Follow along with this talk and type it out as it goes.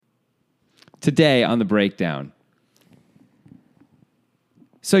today on the breakdown.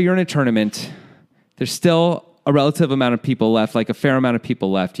 So you're in a tournament. There's still a relative amount of people left, like a fair amount of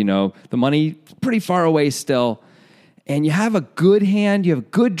people left. You know, the money's pretty far away still. And you have a good hand. You have a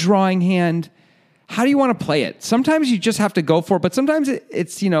good drawing hand. How do you want to play it? Sometimes you just have to go for it, but sometimes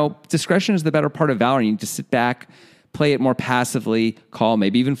it's, you know, discretion is the better part of valor. You need to sit back, play it more passively, call,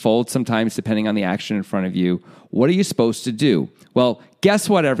 maybe even fold sometimes, depending on the action in front of you. What are you supposed to do? Well, guess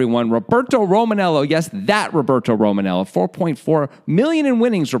what, everyone? Roberto Romanello, yes, that Roberto Romanello, 4.4 million in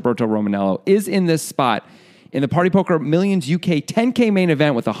winnings, Roberto Romanello, is in this spot in the Party Poker Millions UK 10K main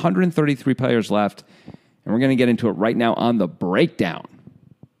event with 133 players left. And we're going to get into it right now on the breakdown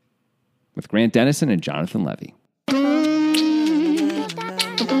with Grant Dennison and Jonathan Levy.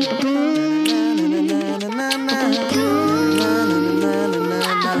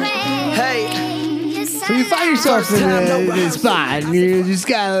 So you find yourself in a spot, and you just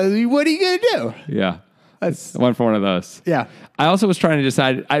got, what are you going to do? Yeah. I went for one of those. Yeah. I also was trying to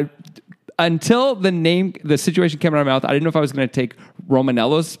decide, until the situation came out of my mouth, I didn't know if I was going to take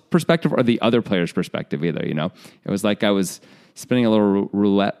Romanello's perspective or the other player's perspective either, you know? It was like I was spinning a little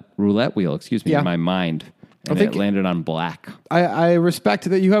roulette wheel, in my mind. And it landed on black. I respect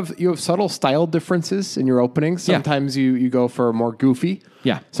that you have subtle style differences in your openings. Sometimes you go for more goofy.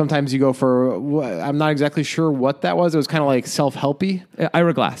 Yeah. Sometimes you go for, I'm not exactly sure what that was. It was kind of like self-helpy.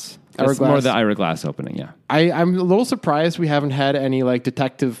 Ira Glass. That's more the Ira Glass opening, yeah. I'm a little surprised we haven't had any like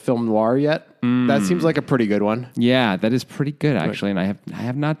detective film noir yet. That seems like a pretty good one. Yeah, that is pretty good actually, and I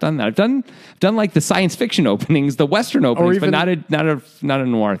have not done that. I've done like the science fiction openings, the Western openings, but not a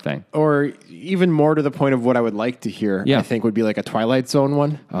noir thing. Or even more to the point of what I would like to hear, I think would be like a Twilight Zone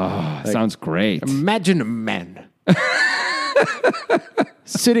one. Oh, like, sounds great. Imagine a man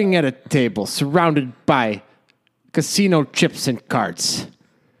sitting at a table surrounded by casino chips and cards.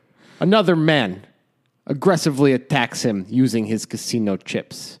 Another man aggressively attacks him using his casino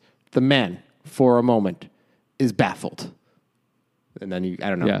chips. The man, for a moment, is baffled. And then I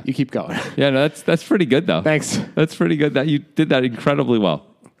don't know, you keep going. Yeah, no, that's pretty good, though. Thanks. That's pretty good. That you did that incredibly well.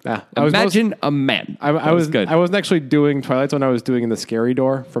 Imagine a man. I was good. I wasn't actually doing Twilight Zone. I was doing the Scary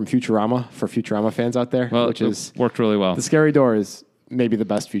Door from Futurama, for Futurama fans out there. Well, which is worked really well. The Scary Door is maybe the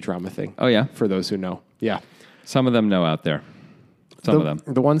best Futurama thing. Oh, yeah? For those who know. Yeah. Some of them know out there. Some of them.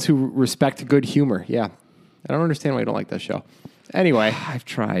 The ones who respect good humor. Yeah. I don't understand why you don't like that show. Anyway. I've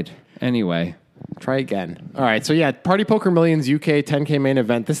tried. Anyway. Try again. All right. So, yeah, Party Poker Millions UK 10K main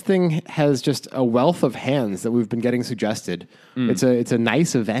event. This thing has just a wealth of hands that we've been getting suggested. It's a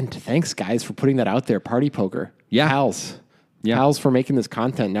nice event. Thanks, guys, for putting that out there. Party Poker. Yeah. Pals. Yeah. Pals for making this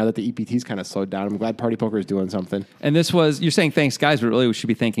content now that the EPT's kind of slowed down. I'm glad Party Poker is doing something. And this was, you're saying thanks, guys, but really we should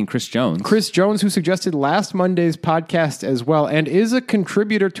be thanking Chris Jones. Chris Jones, who suggested last Monday's podcast as well, and is a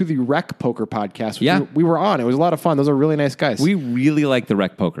contributor to the Rec Poker podcast, which we were on. It was a lot of fun. Those are really nice guys. We really like the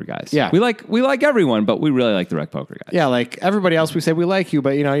Rec Poker guys. Yeah. We like everyone, but we really like the Rec Poker guys. Yeah, like everybody else, we say we like you,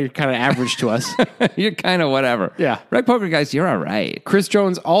 but you know, you're kind of average to us. You're kind of whatever. Yeah. Rec Poker guys, you're all right. Chris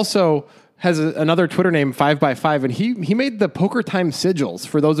Jones also has another Twitter name, 5x5, and he made the Poker Time sigils.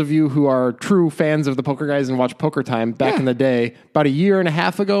 For those of you who are true fans of the Poker Guys and watch Poker Time back in the day, about a year and a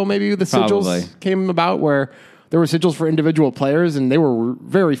half ago, maybe the sigils came about where there were sigils for individual players, and they were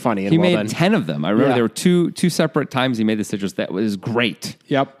very funny. And he made 10 of them. I remember there were two separate times he made the sigils. That was great.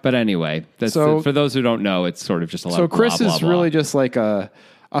 Yep. But anyway, for those who don't know, it's sort of just a lot of Chris blah, blah, is blah. really just like a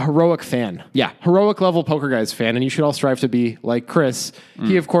heroic fan. Yeah. Heroic level Poker Guys fan, and you should all strive to be like Chris.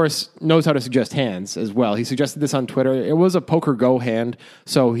 He, of course, knows how to suggest hands as well. He suggested this on Twitter. It was a Poker Go hand,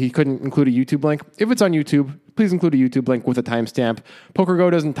 so he couldn't include a YouTube link. If it's on YouTube, please include a YouTube link with a timestamp. Poker Go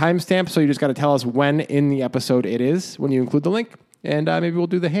doesn't timestamp, so you just got to tell us when in the episode it is when you include the link, and maybe we'll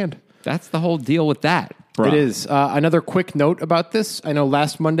do the hand. That's the whole deal with that. Bro. It is. Another quick note about this. I know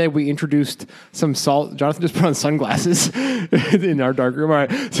last Monday we introduced some salt. Jonathan just put on sunglasses in our dark room. All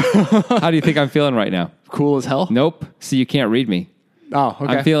right. So how do you think I'm feeling right now? Cool as hell? Nope. See, you can't read me. Oh,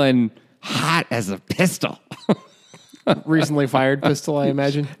 okay. I'm feeling hot as a pistol. Recently fired pistol, I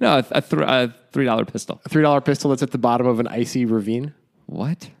imagine? No, a $3 pistol. A $3 pistol that's at the bottom of an icy ravine?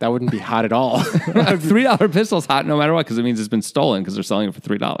 What? That wouldn't be hot at all. A $3 pistol's hot no matter what, because it means it's been stolen because they're selling it for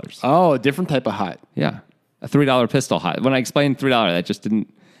 $3. Oh, a different type of hot. Yeah. A $3 pistol hot. When I explained $3, that just didn't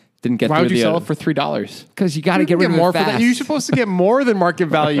get Why through would you sell it for $3? Because you got to get rid of more it fast. for that. You're supposed to get more than market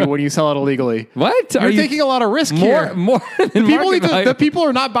value when you sell it illegally. What? You're taking a lot of risk here. More than market value. The people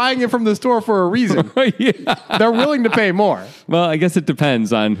are not buying it from the store for a reason. Yeah. They're willing to pay more. Well, I guess it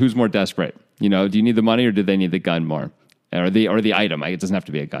depends on who's more desperate. You know, do you need the money or do they need the gun more? Or the item. It doesn't have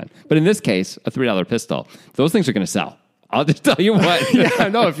to be a gun. But in this case, a $3 pistol, those things are going to sell. I'll just tell you what. Yeah,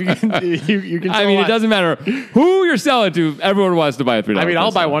 no, if you can, you can. I mean, it doesn't matter who you're selling to. Everyone wants to buy a $3. I mean,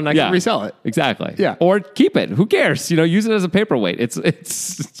 I'll buy one and I can resell it. Exactly. Yeah. Or keep it. Who cares? Use it as a paperweight. It's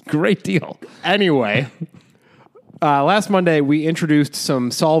a great deal. Anyway, last Monday we introduced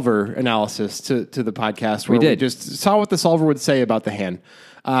some solver analysis to the podcast. Where we just saw what the solver would say about the hand.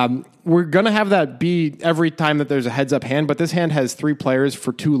 We're going to have that be every time that there's a heads up hand, but this hand has 3 players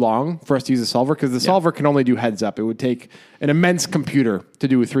for too long for us to use a solver because the solver can only do heads up. It would take an immense computer to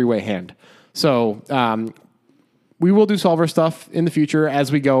do a 3-way hand. So we will do solver stuff in the future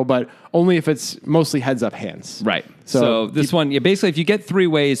as we go, but only if it's mostly heads up hands. Right. So this one, basically, if you get 3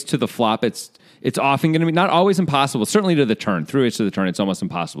 ways to the flop, it's often going to be not always impossible. Certainly to the turn, 3 ways to the turn, it's almost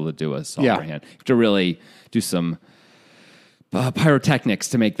impossible to do a solver hand. You have to really do some pyrotechnics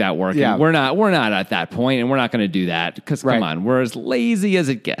to make that work. Yeah. And we're not at that point, and we're not going to do that because come on, we're as lazy as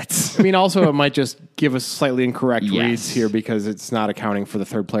it gets. I mean, also it might just give us slightly incorrect reads here because it's not accounting for the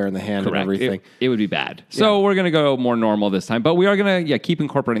 3rd player in the hand and everything. It would be bad. So we're going to go more normal this time, but we are going to keep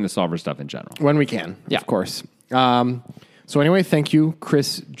incorporating the solver stuff in general when we can. Of course. So anyway, thank you,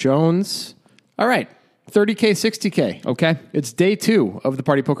 Chris Jones. All right. 30K, 60K. Okay. It's day 2 of the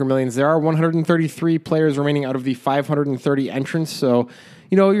Party Poker Millions. There are 133 players remaining out of the 530 entrants. So,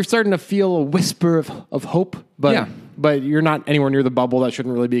 you're starting to feel a whisper of hope, but you're not anywhere near the bubble. That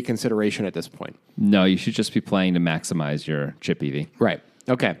shouldn't really be a consideration at this point. No, you should just be playing to maximize your chip EV. Right.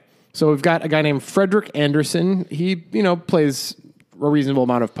 Okay. So we've got a guy named Frederick Anderson. He, plays a reasonable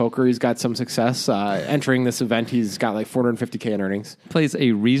amount of poker. He's got some success. Entering this event, he's got like 450K in earnings. Plays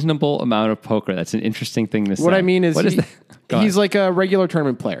a reasonable amount of poker. That's an interesting thing to say. What I mean is, that? He's like a regular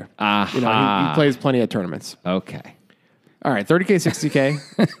tournament player. Aha. He plays plenty of tournaments. Okay. All right, 30K,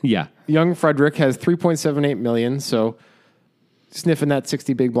 60K. Yeah. Young Frederick has 3.78 million, so sniffing that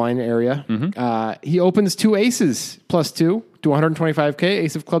 60 big blind area. Mm-hmm. He opens 2 aces plus 2 to 125K.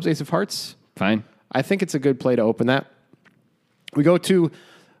 Ace of clubs, ace of hearts. Fine. I think it's a good play to open that. We go to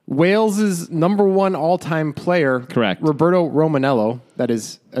Wales's number 1 all-time player. Correct. Roberto Romanello. That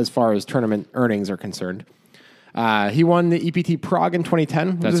is as far as tournament earnings are concerned. He won the EPT Prague in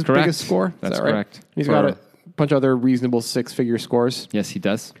 2010. That's his correct. biggest score. That's right? correct. He's got a bunch of other reasonable 6-figure scores. Yes, he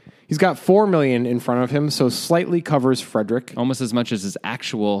does. He's got 4 million in front of him, so slightly covers Frederick. Almost as much as his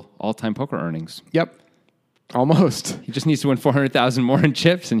actual all-time poker earnings. Yep. Almost. He just needs to win 400,000 more in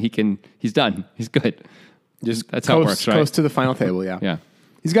chips, and he's done. He's good. That's how it works, right? Close to the final table, yeah. Yeah.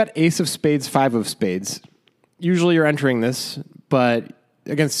 He's got ace of spades, 5 of spades. Usually you're entering this, but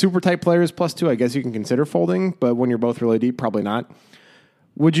against super tight players plus 2, I guess you can consider folding, but when you're both really deep, probably not.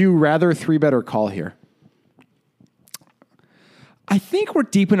 Would you rather 3-bet or call here? I think we're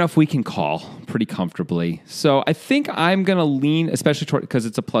deep enough we can call pretty comfortably. So I think I'm going to lean, especially toward, because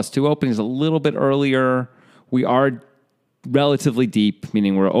it's a +2 opening, is a little bit earlier. We are relatively deep,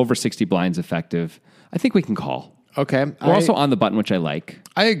 meaning we're over 60 blinds effective. I think we can call. Okay. We're also on the button, which I like.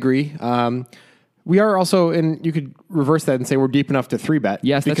 I agree. We are also, and you could reverse that and say we're deep enough to 3-bet.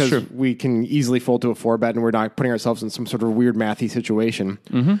 Yes, that's true. Because we can easily fold to a 4-bet and we're not putting ourselves in some sort of weird mathy situation.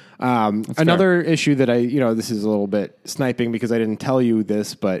 Mm-hmm. Another issue that this is a little bit sniping because I didn't tell you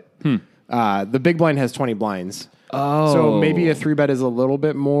this, but the big blind has 20 blinds. Oh. So maybe a 3-bet is a little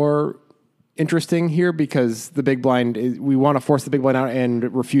bit more interesting here because the big blind, we want to force the big blind out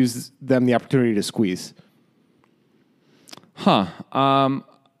and refuse them the opportunity to squeeze.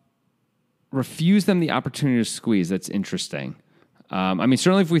 Refuse them the opportunity to squeeze. That's interesting.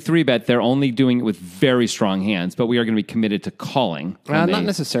 Certainly if we 3-bet, they're only doing it with very strong hands, but we are going to be committed to calling. Not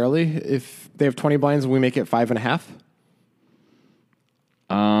necessarily. If they have 20 blinds and we make it 5.5.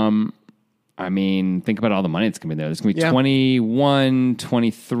 Think about all the money that's going to be there. There's going to be Yeah. 21,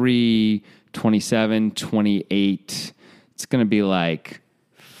 23, 27, 28. It's going to be like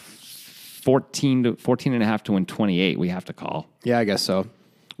 14 and a half to win 28. We have to call. Yeah, I guess so.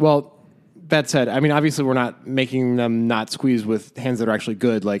 Well, that said, obviously we're not making them not squeeze with hands that are actually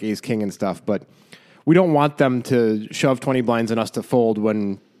good, like ace, king and stuff, but we don't want them to shove 20 blinds and us to fold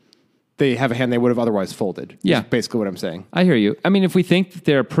when they have a hand they would have otherwise folded. Yeah. Is basically what I'm saying. I hear you. If we think that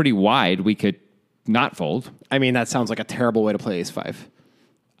they're pretty wide, we could not fold. That sounds like a terrible way to play ace 5.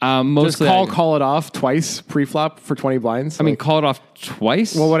 Mostly Just call it off twice pre-flop for 20 blinds. Call it off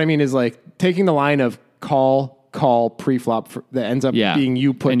twice? Well, what I mean is like taking the line of call pre-flop that ends up being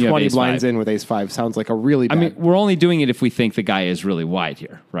you put 20 blinds in with ace 5 sounds like a really bad. We're only doing it if we think the guy is really wide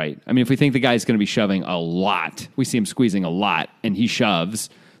here, right? If we think the guy is going to be shoving a lot, we see him squeezing a lot, and he shoves,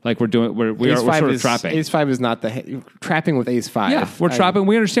 like we're sort of trapping. Ace 5 is not trapping with ace 5. Yeah, we're trapping.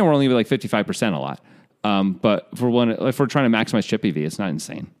 We understand we're only like 55% a lot. But if we're trying to maximize chip EV, it's not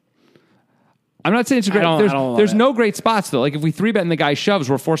insane. I'm not saying it's a great. I don't love There's it. no great spots though. Like if we 3-bet and the guy shoves,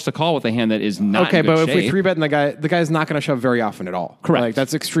 we're forced to call with a hand that is not Okay, in good but if we shape. 3-bet and the guy's not going to shove very often at all. Correct. Like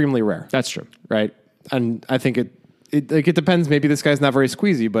that's extremely rare. That's true. Right. And I think it depends. Maybe this guy's not very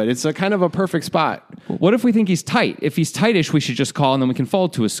squeezy, but it's a kind of a perfect spot. What if we think he's tight? If he's tightish, we should just call and then we can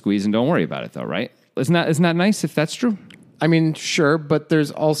fold to a squeeze and don't worry about it though, right? Isn't that nice if that's true? I mean, sure, but there's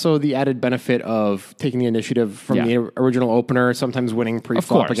also the added benefit of taking the initiative from Yeah. the original opener, sometimes winning Of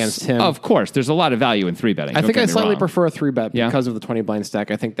pre-flop course. against him. Of course. There's a lot of value in 3-betting. I Don't think get I me slightly wrong. prefer a 3-bet Yeah? because of the 20 blind stack.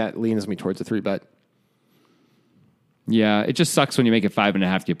 I think that leans me towards a 3-bet. Yeah, it just sucks when you make it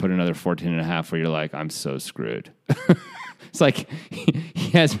 5.5. You put another 14.5 where you're like, I'm so screwed. It's like he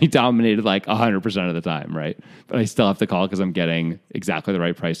has me dominated like 100% of the time, right? But I still have to call because I'm getting exactly the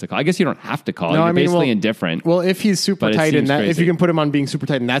right price to call. I guess you don't have to call. You're basically indifferent. Well, if he's super But it tight in seems that, if crazy. you can put him on being super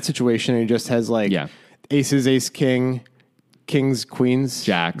tight in that situation, and he just has like Yeah. aces, ace, king, kings, queens,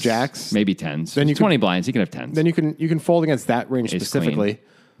 Jacks, maybe 10s. Then you 20 blinds. You can have 10s. then you can fold against that range Ace, specifically, queen.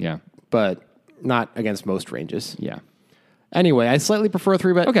 Yeah, but not against most ranges. yeah. Anyway, I slightly prefer a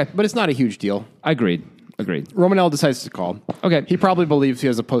 3-bet. Okay. But it's not a huge deal. Agreed. Romanel decides to call. Okay. He probably believes he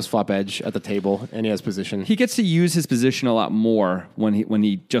has a post-flop edge at the table, and he has position. He gets to use his position a lot more when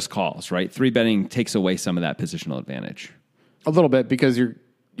he just calls, right? 3-betting takes away some of that positional advantage. A little bit, because you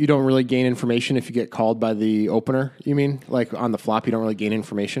don't really gain information if you get called by the opener, you mean? Like on the flop, you don't really gain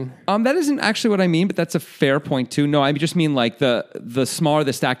information? That isn't actually what I mean, but that's a fair point too. No, I just mean like the smaller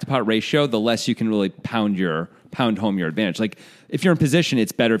the stack to pot ratio, the less you can really pound home your advantage. Like if you're in position,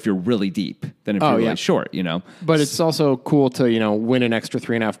 it's better if you're really deep than if you're really short, you know? But it's also cool to, win an extra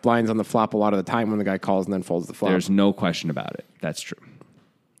 3.5 blinds on the flop a lot of the time when the guy calls and then folds the flop. There's no question about it. That's true.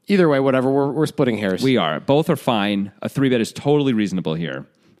 Either way, whatever, we're splitting hairs. We are. Both are fine. A 3-bet is totally reasonable here.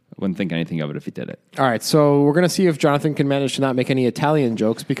 Wouldn't think anything of it if he did it. All right, so we're going to see if Jonathan can manage to not make any Italian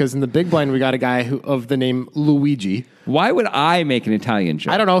jokes, because in the big blind, we got a guy of the name Luigi. Why would I make an Italian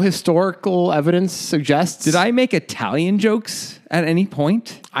joke? I don't know, historical evidence suggests. Did I make Italian jokes at any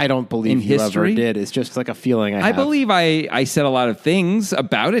point? I don't believe In you history? ever did. It's just like a feeling I have. I believe I said a lot of things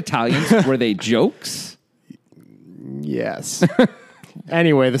about Italians. Were they jokes? Yes.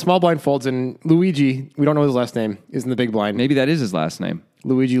 Anyway, the small blind folds, and Luigi, we don't know his last name, is in the big blind. Maybe that is his last name.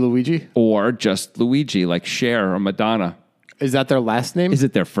 Luigi? Or just Luigi, like Cher or Madonna. Is that their last name? Is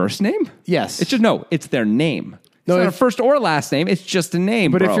it their first name? Yes. It's just, no, it's their name. No, It's not a if- first or last name. It's just a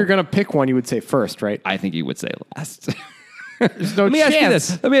name, But bro. if you're going to pick one, you would say first, right? I think you would say last. There's no Let me chance. ask you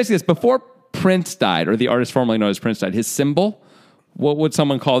this. Let me ask you this. Before Prince died, or the artist formerly known as Prince died, his symbol, what would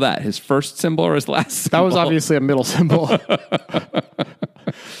someone call that? His first symbol or his last symbol? That was obviously a middle symbol.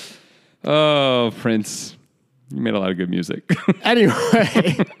 Oh, Prince. You made a lot of good music.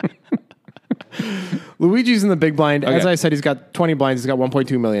 Anyway. Luigi's in the big blind. As Okay. I said, he's got 20 blinds. He's got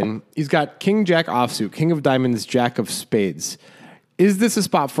 1.2 million. He's got king, jack offsuit, king of diamonds, jack of spades. Is this a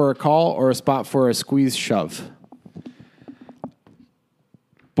spot for a call or a spot for a squeeze shove?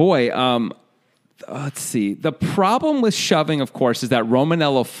 Boy, let's see. The problem with shoving, of course, is that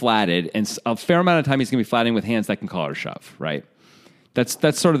Romanello flatted, and a fair amount of time he's going to be flatting with hands that can call or shove, right?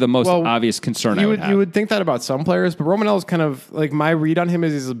 That's sort of the most obvious concern I would have. You would think that about some players, but Romanello's kind of, like, my read on him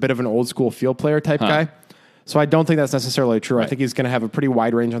is he's a bit of an old school field player type guy. So I don't think that's necessarily true. I think he's going to have a pretty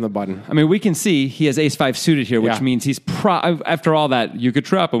wide range on the button. I mean, we can see he has ace-5 suited here, which Yeah. means he's after all that, you could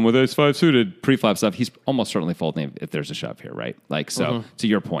trap him with ace-5 suited pre-flop stuff. He's almost certainly folding if there's a shove here, right? Like, so to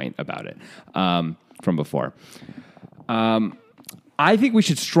your point about it from before. I think we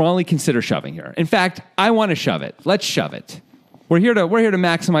should strongly consider shoving here. In fact, I want to shove it. Let's shove it. We're here to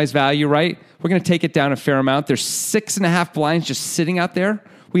maximize value, right? We're going to take it down a fair amount. There's 6.5 blinds just sitting out there.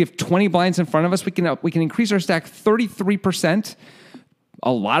 We have 20 blinds in front of us. We can increase our stack 33%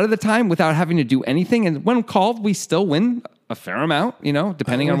 a lot of the time without having to do anything. And when called, we still win a fair amount,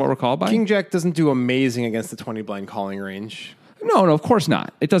 depending on what we're called by. King Jack doesn't do amazing against the 20 blind calling range. No, of course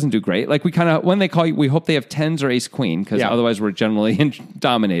not. It doesn't do great. Like when they call you, we hope they have 10s or ace queen because otherwise we're generally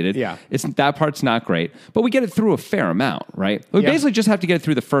dominated. Yeah. That part's not great, but we get it through a fair amount, right? We basically just have to get it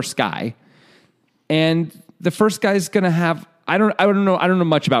through the first guy, and the first guy's going to have. I don't know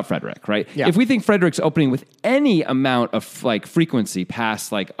much about Frederick, right? Yeah. If we think Frederick's opening with any amount of like frequency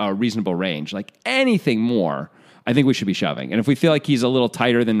past like a reasonable range, like anything more, I think we should be shoving. And if we feel like he's a little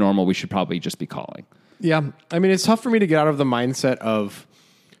tighter than normal, we should probably just be calling. Yeah. I mean, it's tough for me to get out of the mindset of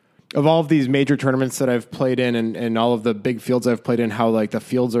all of these major tournaments that I've played in and all of the big fields I've played in, how like the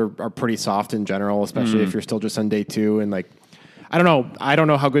fields are pretty soft in general, especially if you're still just on day two. And like, I don't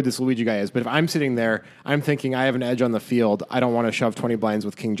know how good this Luigi guy is, but if I'm sitting there, I'm thinking I have an edge on the field. I don't want to shove 20 blinds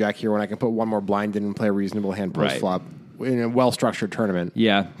with King Jack here when I can put one more blind in and play a reasonable hand post flop in a well-structured tournament.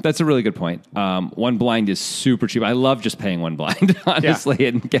 Yeah, that's a really good point. One blind is super cheap. I love just paying one blind, honestly,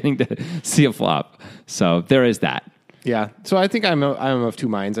 and getting to see a flop. So there is that. Yeah. So I think I'm of two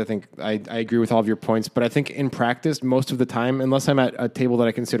minds. I think I agree with all of your points, but I think in practice, most of the time, unless I'm at a table that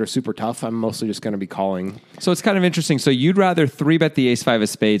I consider super tough, I'm mostly just going to be calling. So it's kind of interesting. So you'd rather 3-bet the ace-5 of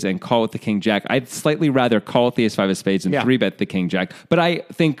spades and call with the king-jack. I'd slightly rather call with the ace-5 of spades and 3-bet the king-jack. But I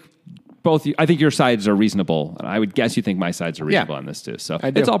think I think your sides are reasonable. And I would guess you think my sides are reasonable on this too. So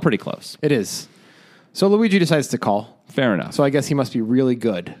it's all pretty close. It is. So Luigi decides to call. Fair enough. So I guess he must be really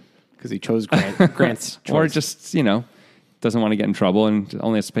good because he chose Grant's choice. Or just, doesn't want to get in trouble and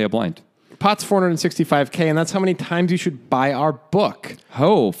only has to pay a blind. Pot's $465K, and that's how many times you should buy our book.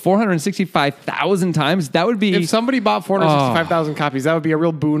 Oh, 465,000 times? That would be... If somebody bought 465,000 copies, that would be a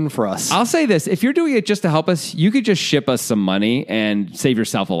real boon for us. I'll say this. If you're doing it just to help us, you could just ship us some money and save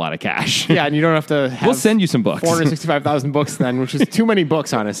yourself a lot of cash. Yeah, and you don't have to have... We'll send you some books. 465,000 books then, which is too many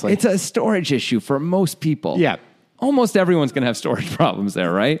books, honestly. It's a storage issue for most people. Yeah. Almost everyone's going to have storage problems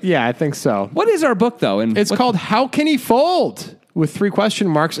there, right? Yeah, I think so. What is our book, though? And it's called How Can He Fold? With 3 question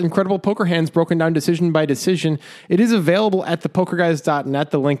marks, incredible poker hands broken down decision by decision. It is available at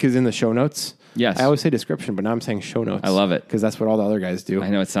thepokerguys.net. The link is in the show notes. Yes. I always say description, but now I'm saying show notes. I love it. Because that's what all the other guys do. I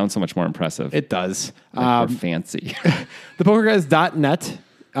know, it sounds so much more impressive. It does. We're fancy. Thepokerguys.net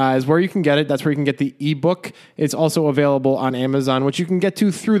is where you can get it. That's where you can get the ebook. It's also available on Amazon, which you can get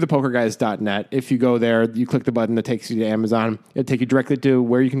to through thepokerguys.net. If you go there, you click the button that takes you to Amazon. It'll take you directly to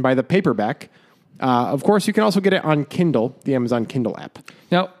where you can buy the paperback. Of course, you can also get it on Kindle, the Amazon Kindle app.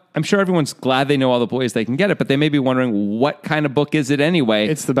 Now, I'm sure everyone's glad they know all the ways they can get it, but they may be wondering, what kind of book is it anyway?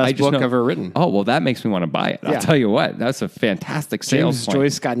 It's the best book ever written. Oh, well, that makes me want to buy it. I'll tell you what, that's a fantastic sales James point.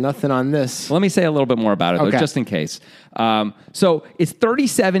 Joyce got nothing on this. Let me say a little bit more about it, though, just in case. So it's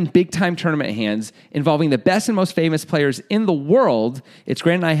 37 big-time tournament hands involving the best and most famous players in the world. It's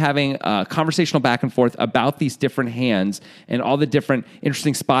Grant and I having a conversational back and forth about these different hands and all the different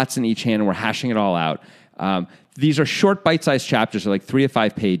interesting spots in each hand, and we're hashing it all out. These are short, bite-sized chapters. They're like 3 to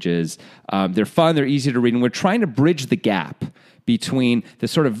 5 pages. They're fun. They're easy to read. And we're trying to bridge the gap between the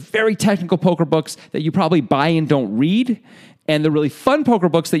sort of very technical poker books that you probably buy and don't read and the really fun poker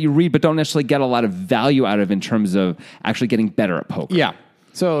books that you read but don't necessarily get a lot of value out of in terms of actually getting better at poker. Yeah.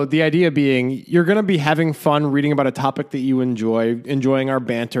 So the idea being, you're going to be having fun reading about a topic that you enjoy, enjoying our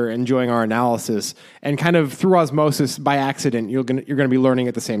banter, enjoying our analysis, and kind of through osmosis, by accident, you're going to be learning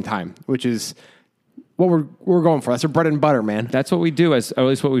at the same time, which is what we're going for. That's our bread and butter, man. That's what we do, or at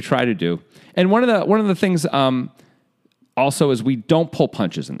least what we try to do. And one of the things also is we don't pull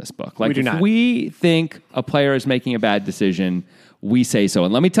punches in this book. Like, we do not. If we think a player is making a bad decision, we say so.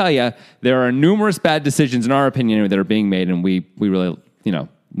 And let me tell you, there are numerous bad decisions in our opinion that are being made, and we really,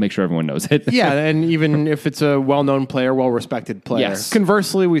 make sure everyone knows it. Yeah, and even if it's a well-known player, well-respected player. Yes.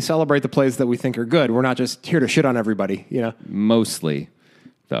 Conversely, we celebrate the plays that we think are good. We're not just here to shit on everybody, Mostly,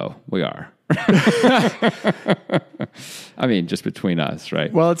 though, we are. I mean, just between us,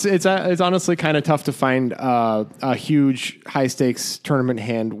 right? Well, it's honestly kind of tough to find a huge high stakes tournament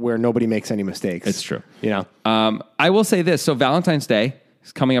hand where nobody makes any mistakes. It's true. I will say this. So Valentine's Day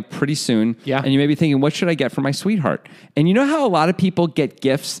is coming up pretty soon. Yeah. And you may be thinking, what should I get for my sweetheart? And you know how a lot of people get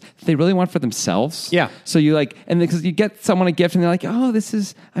gifts they really want for themselves? Yeah. So you because you get someone a gift and they're like, oh, I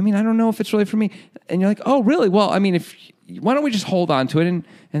don't know if it's really for me. And you're like, oh, really? Well, why don't we just hold on to it and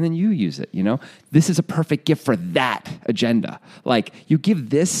then you use it, This is a perfect gift for that agenda. Like, you give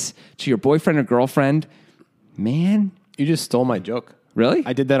this to your boyfriend or girlfriend, man. You just stole my joke. Really?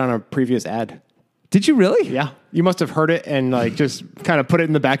 I did that on a previous ad. Did you really? Yeah. You must have heard it and just kind of put it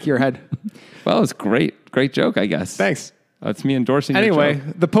in the back of your head. Well, it's great. Great joke, I guess. Thanks. That's me endorsing Anyway, your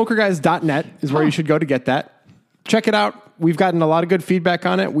joke. thepokerguys.net is where you should go to get that. Check it out. We've gotten a lot of good feedback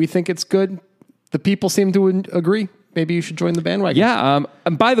on it. We think it's good. The people seem to agree. Maybe you should join the bandwagon. Yeah.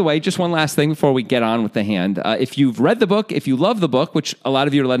 And by the way, just one last thing before we get on with the hand. If you've read the book, if you love the book, which a lot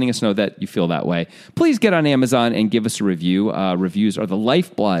of you are letting us know that you feel that way, please get on Amazon and give us a review. Reviews are the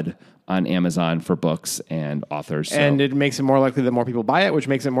lifeblood on Amazon for books and authors. So. And it makes it more likely that more people buy it, which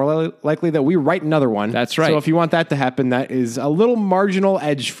makes it more likely that we write another one. That's right. So if you want that to happen, that is a little marginal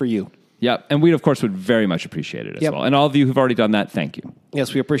edge for you. Yep. And we, of course, would very much appreciate it as well. And all of you who've already done that, thank you.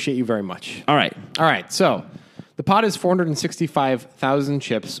 Yes, we appreciate you very much. All right. So the pot is 465,000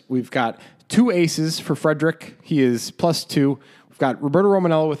 chips. We've got 2 aces for Frederick. He is +2. We've got Roberto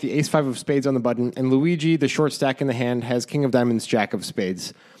Romanello with the ace-5 of spades on the button. And Luigi, the short stack in the hand, has king of diamonds, jack of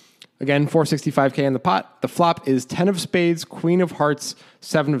spades. Again, 465K in the pot. The flop is 10 of spades, queen of hearts,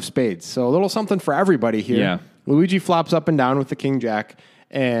 7 of spades. So a little something for everybody here. Yeah. Luigi flops up and down with the king jack.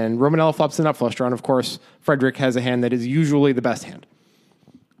 And Romanello flops the nut flush draw. And of course, Frederick has a hand that is usually the best hand.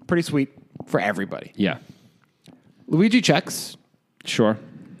 Pretty sweet for everybody. Yeah. Luigi checks. Sure.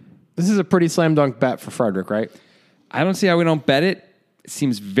 This is a pretty slam dunk bet for Frederick, right? I don't see how we don't bet it. It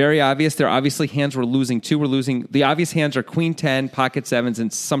seems very obvious. There are obviously hands we're losing too. We're losing. The obvious hands are queen 10, pocket 7s,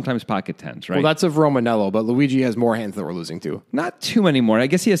 and sometimes pocket 10s, right? Well, that's of Romanello, but Luigi has more hands that we're losing to. Not too many more. I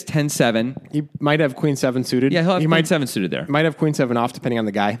guess he has 10-7. He might have queen 7 suited. Yeah, he'll have he queen 7 suited there. Might have queen 7 off, depending on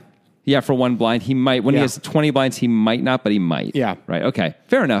the guy. Yeah, for one blind. He might. When he Yeah. has 20 blinds, he might not, but he might. Yeah. Right. Okay.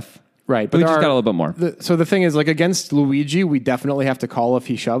 Fair enough. Right. But we there just are- got a little bit more. So the thing is, like against Luigi, we definitely have to call if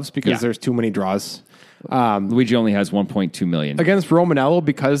he shoves because Yeah. there's too many draws. Luigi only has 1.2 million. Against Romanello,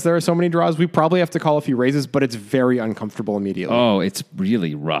 because there are so many draws, we probably have to call if he raises, but it's very uncomfortable immediately. Oh, it's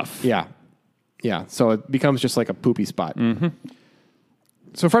really rough. Yeah. Yeah. So it becomes just like a poopy spot. Mm-hmm.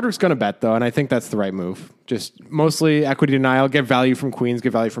 So Frederick's going to bet, though, and I think that's the right move. Just mostly equity denial, get value from queens,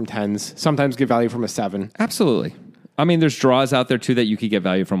 get value from 10s, sometimes get value from a 7. Absolutely. I mean, there's draws out there, too, that you could get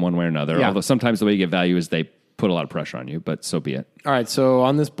value from one way or another. Yeah. Although sometimes the way you get value is they put a lot of pressure on you, but so be it. All right. So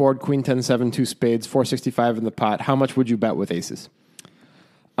on this board, queen 10, 7, 2 spades, 465 in the pot. How much would you bet with aces?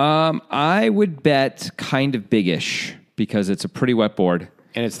 I would bet kind of biggish because it's a pretty wet board.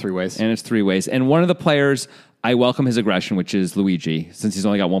 And it's 3 ways. And it's 3 ways. And one of the players, I welcome his aggression, which is Luigi, since he's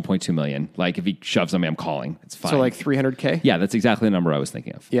only got 1.2 million. Like, if he shoves on me, I'm calling. It's fine. So like 300K? Yeah, that's exactly the number I was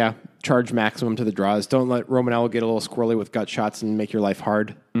thinking of. Yeah. Charge maximum to the draws. Don't let Romanello get a little squirrely with gut shots and make your life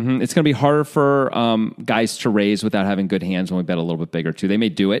hard. Mhm. It's going to be harder for guys to raise without having good hands when we bet a little bit bigger, too. They may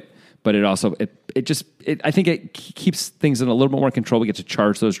do it, but it also, I think it keeps things in a little bit more control. We get to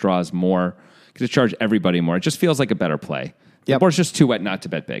charge those draws more, get to charge everybody more. It just feels like a better play. The Yep. board's just too wet not to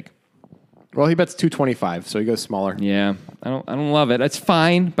bet big. Well, he bets 225, so he goes smaller. Yeah, I don't love it. It's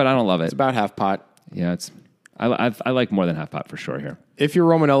fine, but I don't love it. It's about half pot. Yeah, I like more than half pot for sure here. If you're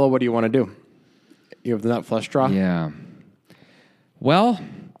Romanello, what do you want to do? You have the nut flush draw? Yeah. Well,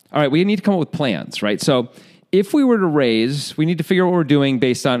 all right, we need to come up with plans, right? So if we were to raise, we need to figure out what we're doing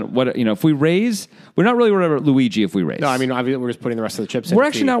based on what, if we raise, we're not really worried about Luigi if we raise. No, I mean, obviously, we're just putting the rest of the chips in. We're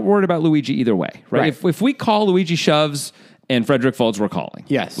actually not worried about Luigi either way, right? Right. If we call, Luigi shoves and Frederick folds, we're calling.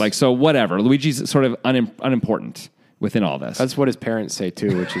 Yes. Like, so whatever. Luigi's sort of unimportant within all this. That's what his parents say,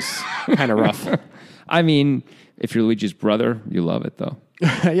 too, which is kind of rough. I mean, if you're Luigi's brother, you love it, though.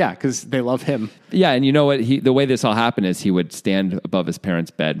 Yeah, because they love him. Yeah, and you know what? The way this all happened is he would stand above his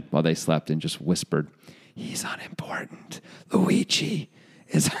parents' bed while they slept and just whispered, "He's unimportant. Luigi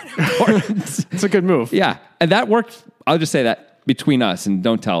is unimportant." It's a good move. Yeah, and that worked. I'll just say that between us, and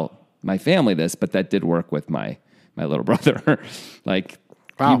don't tell my family this, but that did work with my little brother. Like,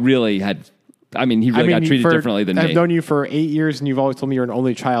 Wow. he really had. I mean, he really got treated differently than I've me. known you for 8 years, and you've always told me you're an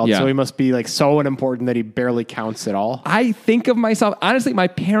only child, Yeah. so he must be like so unimportant that he barely counts at all. I think of myself, honestly, my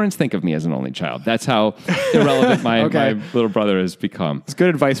parents think of me as an only child. That's how irrelevant my little brother has become. It's good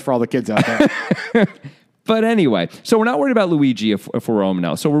advice for all the kids out there. But anyway, so we're not worried about Luigi if we're home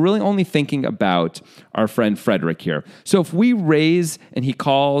now. So we're really only thinking about our friend Frederick here. So if we raise and he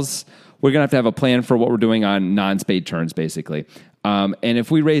calls, we're going to have a plan for what we're doing on non-spade turns, basically. And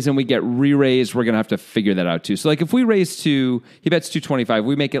if we raise and we get re-raised, we're going to have to figure that out too. So like if we raise he bets 225,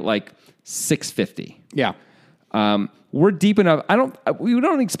 we make it like 650. Yeah. We're deep enough. We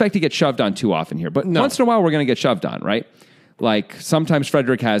don't expect to get shoved on too often here, but once in a while we're going to get shoved on, right? Like sometimes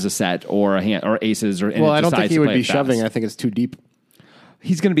Frederick has a set or a hand or aces, and Well, it I don't think decides he to would play be it fast. shoving. I think it's too deep.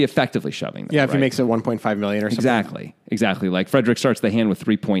 He's going to be effectively shoving. Though, Yeah, if right? he makes it 1.5 million or something. Exactly. Like Frederick starts the hand with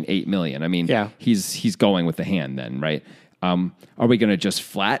 3.8 million. I mean, Yeah. he's going with the hand then, right? Are we going to just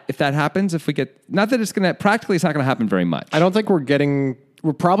flat if that happens? If we get, not that it's going to, practically it's not going to happen very much. I don't think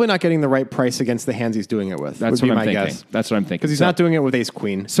we're probably not getting the right price against the hands he's doing it with. That's would what be I'm my thinking. guess. That's what I'm thinking. Because he's not doing it with ace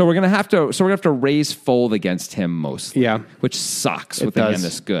queen. So we're gonna have to raise fold against him mostly. Yeah. Which sucks It with the hand does.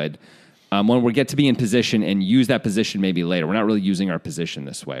 this good. When we get to be in position and use that position maybe later. We're not really using our position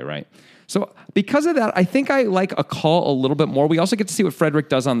this way, right? So because of that, I think I like a call a little bit more. We also get to see what Frederick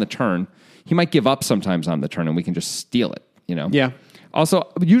does on the turn. He might give up sometimes on the turn and we can just steal it, Yeah.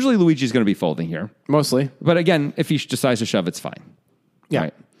 Also, usually Luigi's going to be folding here. Mostly. But again, if he decides to shove, it's fine. Yeah.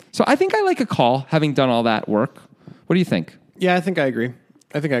 Right? So I think I like a call, having done all that work. What do you think? Yeah, I think I agree.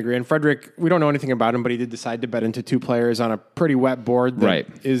 And Frederick, we don't know anything about him, but he did decide to bet into 2 players on a pretty wet board that Right.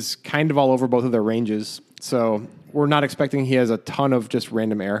 is kind of all over both of their ranges. So we're not expecting he has a ton of just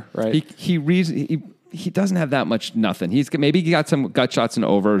random air, right? He doesn't have that much nothing. Maybe he got some gut shots and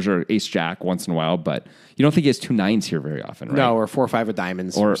overs or ace jack once in a while, but you don't think he has 2 9s here very often, right? No, or 4 or 5 of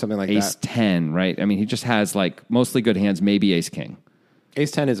diamonds or something like ace that. 10, right? I mean, he just has like mostly good hands, maybe ace king.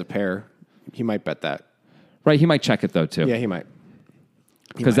 Ace 10 is a pair. He might bet that. Right, he might check it though too. Yeah, he might.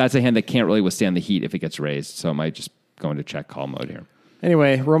 because that's a hand that can't really withstand the heat if it gets raised. So I might just go into check call mode here.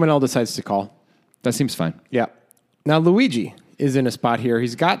 Anyway, Romanello decides to call. That seems fine. Yeah. Now, Luigi is in a spot here.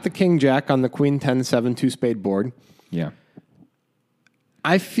 He's got the king jack on the queen 10 7 2 spade board. Yeah.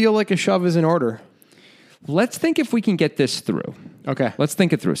 I feel like a shove is in order. Let's think if we can get this through. Okay. Let's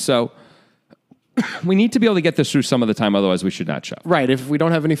think it through. So we need to be able to get this through some of the time, otherwise we should not shove. Right. If we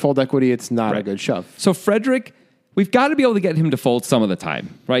don't have any fold equity, it's not a good shove. So Frederick, we've got to be able to get him to fold some of the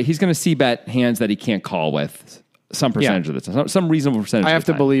time, right? He's going to see bet hands that he can't call with some percentage of the time, some reasonable percentage I of have the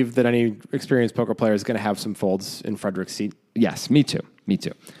to time. believe that any experienced poker player is going to have some folds in Frederick's seat. Yes, me too. Me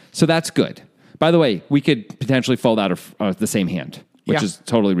too. So that's good. By the way, we could potentially fold out of the same hand, which is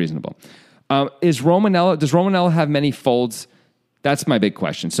totally reasonable. Does Romanello have many folds? That's my big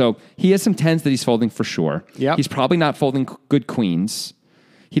question. So he has some tens that he's folding for sure. Yep. He's probably not folding good queens.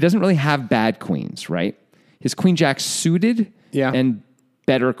 He doesn't really have bad queens, right? His queen jack suited and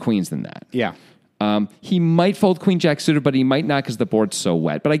better queens than that. Yeah. He might fold queen jack suited, but he might not because the board's so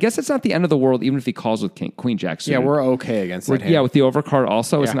wet. But I guess it's not the end of the world, even if he calls with queen jack suited. Yeah, we're okay against that hand. Yeah, with the overcard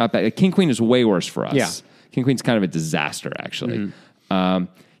also, it's not bad. King queen is way worse for us. Yeah. King queen's kind of a disaster, actually.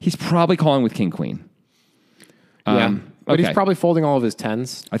 He's probably calling with king queen. But he's probably folding all of his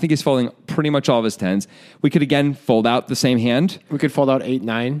tens. I think he's folding pretty much all of his tens. We could, again, fold out the same hand. We could fold out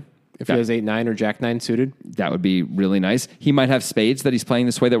 8-9 if he has 8-9 or jack-9 suited. That would be really nice. He might have spades that he's playing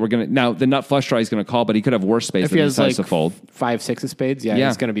this way that we're going to... Now, the nut flush draw he's going to call, but he could have worse spades If that he he has decides to fold. 5-6 of spades,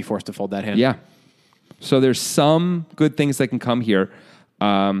 he's going to be forced to fold that hand. Yeah. So there's some good things that can come here. So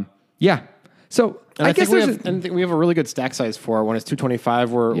And I guess we have a really good stack size for when it's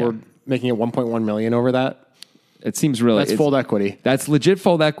 225. We're making it 1.1 million over that. It seems really... That's fold equity. That's legit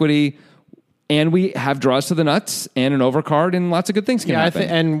fold equity. And we have draws to the nuts and an overcard, and lots of good things can happen.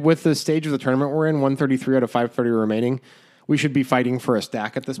 And with the stage of the tournament we're in, 133 out of 530 remaining, we should be fighting for a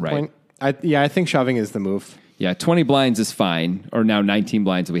stack at this point. I think shoving is the move. Yeah, 20 blinds is fine, or now 19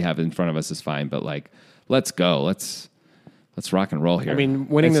 blinds that we have in front of us is fine. But let's go. Let's rock and roll here. I mean,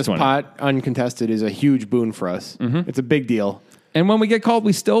 winning It's this 20. pot uncontested is a huge boon for us. It's a big deal. And when we get called,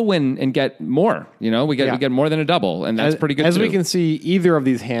 we still win and get more. We get more than a double, and that's pretty good. As too. we can see, either of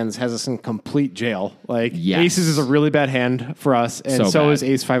these hands has us in complete jail. Aces is a really bad hand for us, and so bad. is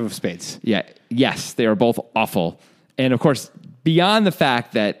Ace 5 of spades. Yeah, yes, they are both awful. And of course, beyond the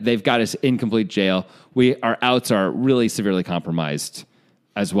fact that they've got us in complete jail, our outs are really severely compromised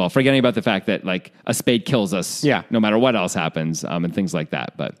as well. Forgetting about the fact that a spade kills us, no matter what else happens, and things like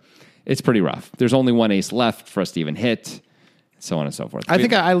that. But it's pretty rough. There's only one ace left for us to even hit. So on and so forth. I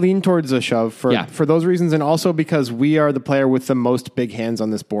think I lean towards a shove for those reasons, and also because we are the player with the most big hands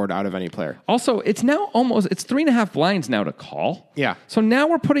on this board out of any player. Also, it's now it's 3.5 blinds now to call. Yeah. So now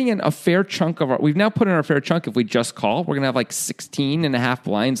we're putting in a fair chunk we've now put in our fair chunk if we just call. We're going to have 16.5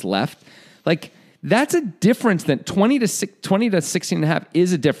 blinds left. That's a difference that 20 to 16.5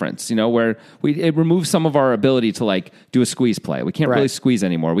 is a difference, where it removes some of our ability to do a squeeze play. We can't really squeeze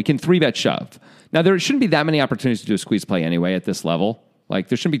anymore. We can 3-bet shove. Now, there shouldn't be that many opportunities to do a squeeze play anyway at this level.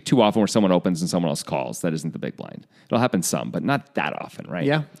 There shouldn't be too often where someone opens and someone else calls. That isn't the big blind. It'll happen some, but not that often, right?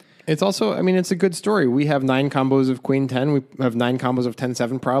 Yeah. It's also, it's a good story. We have 9 combos of queen 10. We have 9 combos of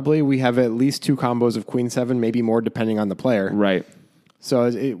 10-7 probably. We have at least 2 combos of queen 7, maybe more depending on the player. Right. So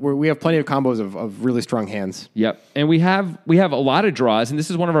we have plenty of combos of really strong hands. Yep. And we have a lot of draws, and this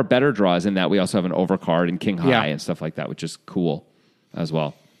is one of our better draws in that we also have an overcard and king high and stuff like that, which is cool as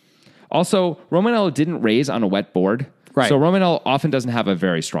well. Also, Romanello didn't raise on a wet board. Right. So Romanello often doesn't have a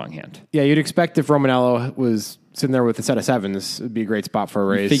very strong hand. Yeah, you'd expect if Romanello was sitting there with a set of sevens, it'd be a great spot for a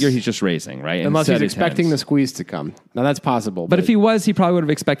raise. Figure he's just raising, right? Unless he's expecting the squeeze to come. Now, that's possible. But if he was, he probably would have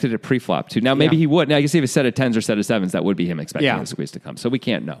expected it pre-flop too. Now, maybe he would. Now, I guess if he has a set of 10s or set of 7s, that would be him expecting the squeeze to come. So we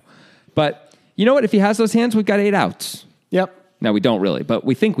can't know. But you know what? If he has those hands, we've got 8 outs. Yep. Now, we don't really, but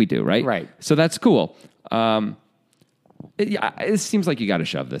we think we do, right? Right. So that's cool. It seems like you got to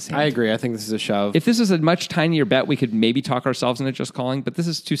shove this hand. I agree. I think this is a shove. If this is a much tinier bet, we could maybe talk ourselves into just calling, but this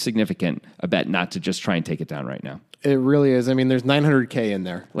is too significant a bet not to just try and take it down right now. It really is. There's 900K in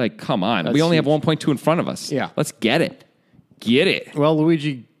there. Come on. That's we only huge. have 1.2 in front of us. Yeah. Let's get it. Get it. Well,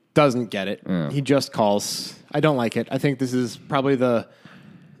 Luigi doesn't get it. He just calls. I don't like it. I think this is probably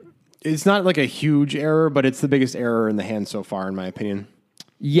it's not a huge error, but it's the biggest error in the hand so far, in my opinion.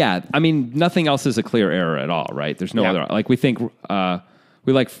 Yeah, nothing else is a clear error at all, right? There's no other. We think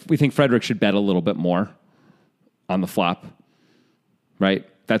we think Frederick should bet a little bit more on the flop, right?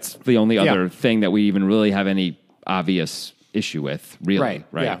 That's the only other thing that we even really have any obvious issue with, really.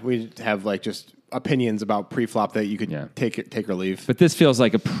 Right? Yeah, we have just opinions about pre-flop that you could take or leave. But this feels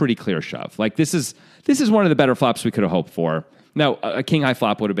like a pretty clear shove. This is one of the better flops we could have hoped for. Now, a king high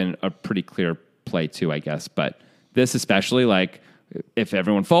flop would have been a pretty clear play too, I guess. But this especially, like, if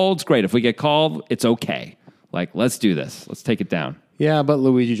everyone folds, great. If we get called, it's okay. Like, let's do this. Let's take it down. Yeah, but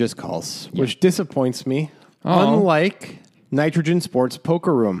Luigi just calls, which disappoints me. Oh. Unlike Nitrogen Sports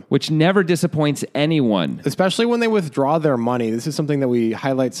Poker Room. Which never disappoints anyone. Especially when they withdraw their money. This is something that we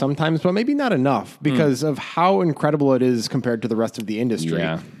highlight sometimes, but maybe not enough because of how incredible it is compared to the rest of the industry.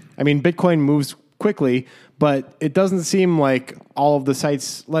 Yeah. I mean, Bitcoin moves quickly, but it doesn't seem like all of the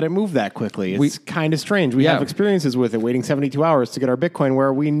sites let it move that quickly. It's kind of strange. We have experiences with it, waiting 72 hours to get our Bitcoin,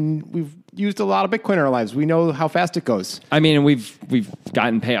 where we've used a lot of Bitcoin in our lives. We know how fast it goes. I mean, we've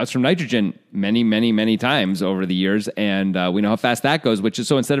gotten payouts from Nitrogen many times over the years, and we know how fast that goes, which is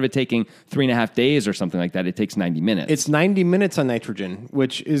so instead of it taking 3.5 days or something like that, it takes 90 minutes. It's 90 minutes on Nitrogen,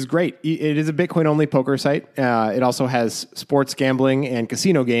 which is great. It is a Bitcoin-only poker site. It also has sports gambling and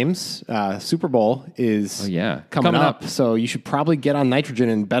casino games. Super Bowl is coming up, so you should probably get on Nitrogen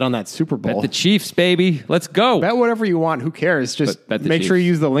and bet on that Super Bowl. Bet the Chiefs, baby. Let's go. Bet whatever you want. Who cares? Just bet make sure you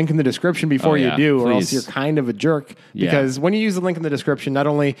use the link in the description before you do, or else please. you're kind of a jerk. Because when you use the link in the description, not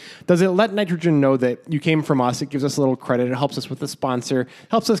only does it let Nitrogen know that you came from us, it gives us a little credit, it helps us with the sponsor,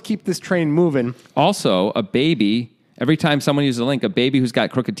 helps us keep this train moving. Also, a baby, every time someone uses a link, a baby who's got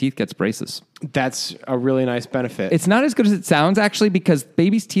crooked teeth gets braces. That's a really nice benefit. It's not as good as it sounds, actually, because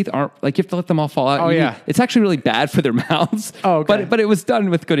babies' teeth aren't, like, you have to let them all fall out. It's actually really bad for their mouths. Oh, okay. But it was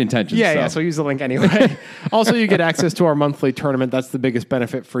done with good intentions. So use the link anyway. Also, you get access to our monthly tournament. That's the biggest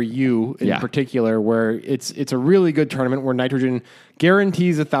benefit for you in particular, where it's a really good tournament where Nitrogen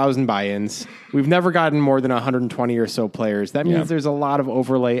guarantees 1,000 buy-ins. We've never gotten more than 120 or so players. That means there's a lot of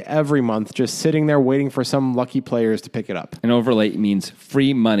overlay every month just sitting there waiting for some lucky players to pick it up. And overlay means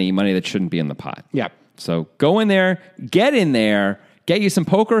free money that shouldn't be in the pot. Yeah. So go in there, get you some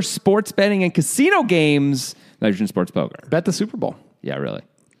poker, sports betting, and casino games. Nitrogen Sports Poker. Bet the Super Bowl. Yeah, really.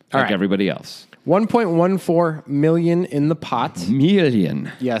 All Like right. everybody else. 1.14 million in the pot. Million.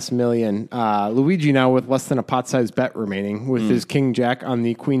 Yes, million. Luigi now with less than a pot-sized bet remaining with his King Jack on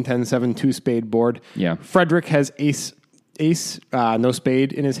the Queen 10-7 two-spade board. Yeah. Frederick has ace, no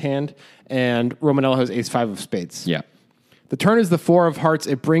spade in his hand, and Romanello has ace-5 of spades. Yeah. The turn is the 4 of hearts.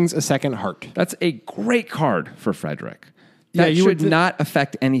 It brings a second heart. That's a great card for Frederick. That you should would not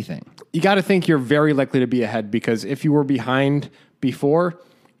affect anything. You got to think you're very likely to be ahead because if you were behind before,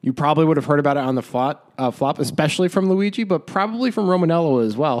 you probably would have heard about it on the flop, especially from Luigi, but probably from Romanello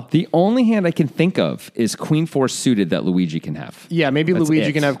as well. The only hand I can think of is Queen 4 suited that Luigi can have. Yeah, maybe That's Luigi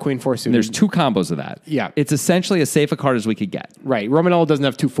it. can have Queen 4 suited. And there's 2 combos of that. Yeah. It's essentially as safe a card as we could get. Right. Romanello doesn't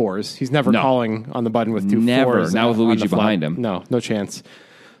have 2 4s. He's never calling on the button with 2 Never. 4s. Not with on Luigi the flop. behind him. No chance.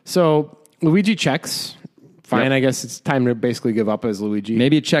 So Luigi checks. Fine, Yep. I guess it's time to basically give up as Luigi.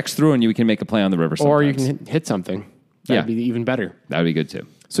 Maybe it checks through and you can make a play on the river sometimes. Or you can hit something. That'd be even better. That would be good too.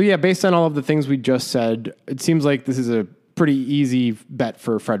 So yeah, based on all of the things we just said, it seems like this is a pretty easy bet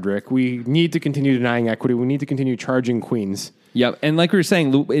for Frederick. We need to continue denying equity. We need to continue charging queens. Yep. And like we were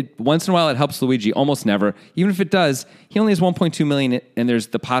saying, once in a while it helps Luigi, almost never. Even if it does, he only has 1.2 million and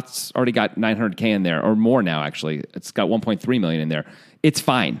the pot's already got 900K in there or more now, actually. It's got 1.3 million in there. It's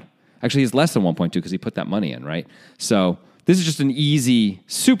fine. Actually, he's less than 1.2 because he put that money in, right? So this is just an easy,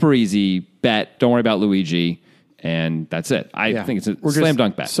 super easy bet. Don't worry about Luigi. And that's it. I think it's a slam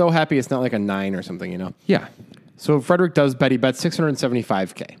dunk bet. So happy it's not like a 9 or something, you know? Yeah. So Frederick does bet. He bets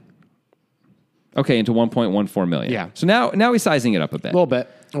 675K. Okay, into 1.14 million. Yeah. So now he's sizing it up a bit. A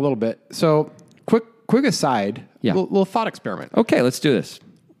little bit. So quick aside, little thought experiment. Okay, let's do this.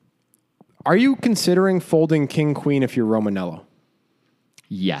 Are you considering folding King Queen if you're Romanello?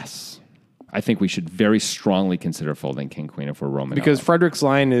 Yes. I think we should very strongly consider folding King Queen if we're Romanello. Because Frederick's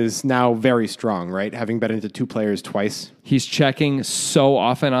line is now very strong, right? Having bet into 2 players twice. He's checking so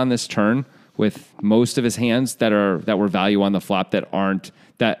often on this turn with most of his hands that were value on the flop that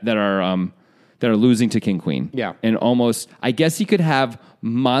are losing to King Queen. Yeah. And almost, I guess he could have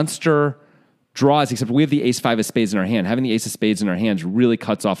monster draws, except we have the ace-5 of spades in our hand. Having the ace of spades in our hands really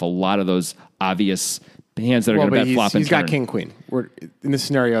cuts off a lot of those obvious hands that are going to bet flop and he's turn. got King Queen. We're in the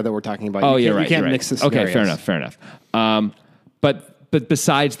scenario that we're talking about. Oh, you're right. You can't you're right. mix the scenarios. Okay, fair enough. But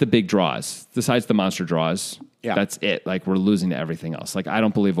besides the big draws, besides the monster draws, that's it. Like, we're losing to everything else. Like, I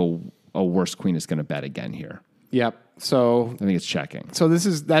don't believe a worse queen is going to bet again here. Yep. So I think it's checking. So this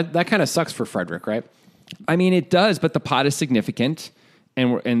is that kind of sucks for Frederick, right? I mean, it does, but the pot is significant.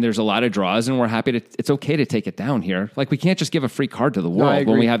 And there's a lot of draws, and we're happy to. It's okay to take it down here. Like, we can't just give a free card to the world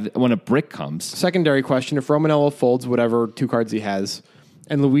when a brick comes. Secondary question: if Romanello folds whatever 2 cards he has,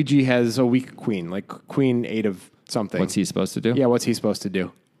 and Luigi has a weak queen, like Queen 8 of something, What's he supposed to do? Yeah, what's he supposed to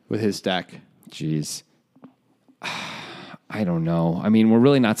do with his stack? Jeez. I don't know. I mean, we're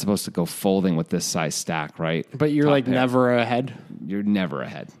really not supposed to go folding with this size stack, right? But you're Top like pair. never ahead. You're never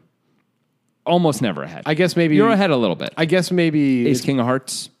ahead. Almost never ahead. I guess maybe You're ahead a little bit. I guess maybe Ace, king of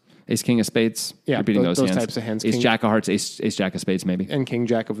hearts, ace, king of spades. Yeah, You're beating those those hands. types of hands. Ace, King- jack of hearts, ace, jack of spades, maybe. and king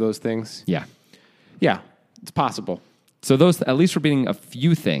jack of those things. Yeah. Yeah, it's possible. So those, at least we're beating a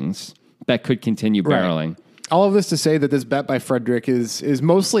few things that could continue Right. barreling. All of this to say that this bet by Frederick is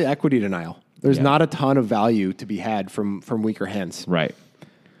mostly equity denial. There's Yeah. not a ton of value to be had from weaker hands. Right.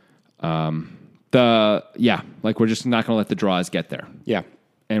 Like we're just not going to let the draws get there. Yeah.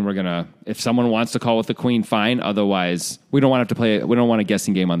 And we're going to, if someone wants to call with the queen, fine. Otherwise, we don't want to have to play, we don't want a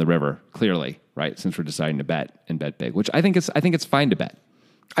guessing game on the river, clearly, right? Since we're deciding to bet and bet big, which I think it's fine to bet.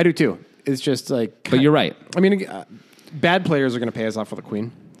 I do too. It's just like, But you're right. I mean, bad players are going to pay us off with a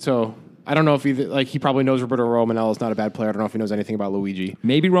queen. So I don't know if he probably knows Roberto Romanello is not a bad player. I don't know if he knows anything about Luigi.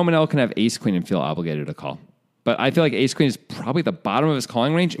 Maybe Romanello can have ace queen and feel obligated to call. But I feel like ace queen is probably the bottom of his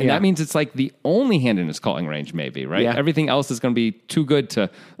calling range. And Yeah. that means it's like the only hand in his calling range, maybe, right? Yeah. Everything else is going to be too good to,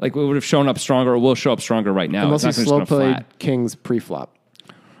 like, we would have shown up stronger or will show up stronger right now. Unless he It's not slow just gonna played flat. kings pre-flop.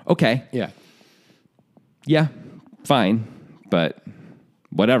 Okay. Yeah. Yeah. Fine. But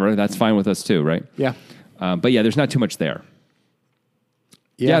whatever. That's fine with us too, right? Yeah. But yeah, there's not too much there.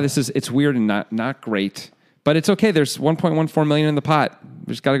 Yeah, it's weird and not great. But it's okay. There's 1.14 million in the pot.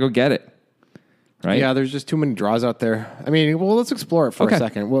 We just got to go get it. Right? Yeah, there's just too many draws out there. I mean, well, let's explore it for Okay. a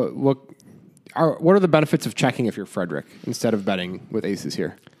second. What are the benefits of checking if you're Frederick instead of betting with aces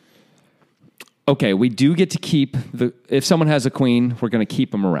here? Okay, we do get to keep if someone has a queen, we're going to keep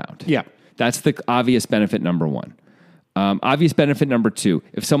them around. Yeah. That's the obvious benefit number one. Obvious benefit number two,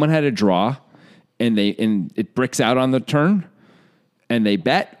 if someone had a draw and it bricks out on the turn and they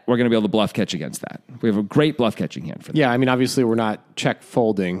bet, we're going to be able to bluff catch against that. We have a great bluff catching hand for that. Yeah, I mean, obviously we're not check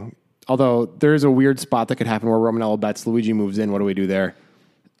folding. Although there is a weird spot that could happen where Romanello bets, Luigi moves in. What do we do there?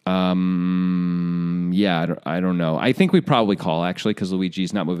 Yeah, I don't know. I think we probably call, actually, because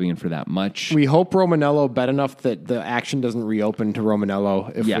Luigi's not moving in for that much. We hope Romanello bet enough that the action doesn't reopen to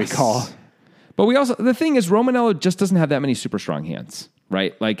Romanello if we call. But the thing is, Romanello just doesn't have that many super strong hands,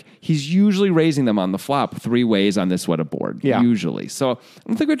 right? Like, he's usually raising them on the flop 3 ways on this board, Yeah. usually. So I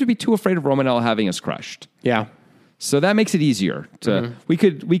don't think we have to be too afraid of Romanello having us crushed. Yeah. So that makes it easier. We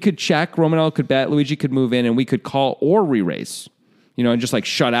could check, Romanello could bet, Luigi could move in, and we could call or re-raise, and just like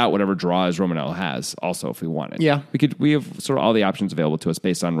shut out whatever draws Romanello has also if we wanted. Yeah. We have sort of all the options available to us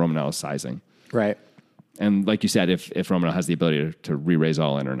based on Romanello's sizing. Right. And like you said, if Romanello has the ability to re-raise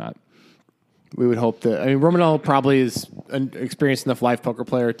all in or not. We would hope that. I mean, Romanello probably is an experienced enough live poker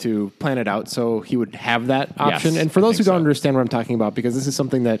player to plan it out, so he would have that option. Yes, And for I those who think don't so. understand what I'm talking about, because this is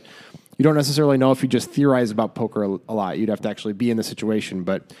something that you don't necessarily know if you just theorize about poker a lot. You'd have to actually be in the situation.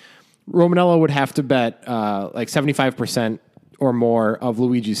 But Romanello would have to bet like 75% or more of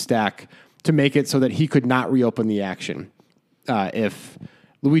Luigi's stack to make it so that he could not reopen the action if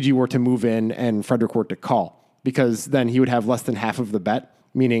Luigi were to move in and Frederick were to call, because then he would have less than half of the bet,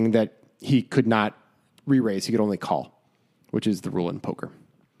 meaning that he could not re-raise. He could only call, which is the rule in poker.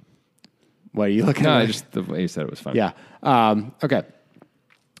 What are you looking at? No, just the way you said it was fun. Yeah. Okay.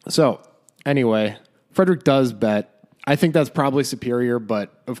 So anyway, Frederick does bet. I think that's probably superior,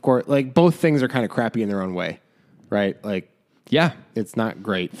 but of course, like both things are kind of crappy in their own way, right? Like Yeah, it's not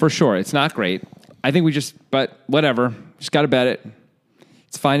great. for sure. It's not great. I think but whatever. Just got to bet it.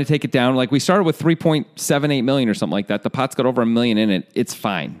 It's fine to take it down. Like we started with 3.78 million or something like that. The pot's got over $1 million in it. It's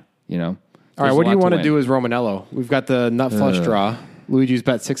fine. All right, what do you want to do as Romanello? We've got the nut flush draw. Luigi's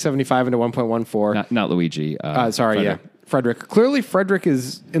bet 675 into 1.14. Not Luigi. Sorry, Frederick. Clearly, Frederick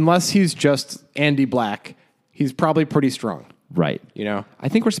is, unless he's just Andy Black, he's probably pretty strong. Right. I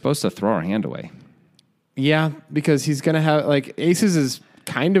think we're supposed to throw our hand away. Yeah, because he's going to have, like, aces is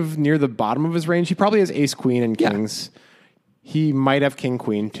kind of near the bottom of his range. He probably has ace, queen, and kings. He might have king,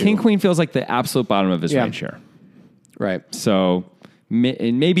 queen, too. King, queen feels like the absolute bottom of his Yeah. range here. Right. So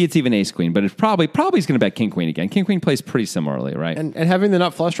and maybe it's even ace, queen, but it's probably he's going to bet king, queen again. King, queen plays pretty similarly, right? And having the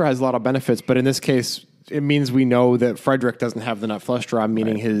nut flush draw has a lot of benefits, but in this case, it means we know that Frederick doesn't have the nut flush draw,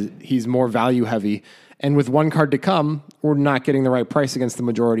 meaning he's more value heavy. And with one card to come, we're not getting the right price against the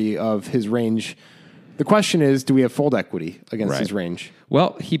majority of his range. The question is, do we have fold equity against his range?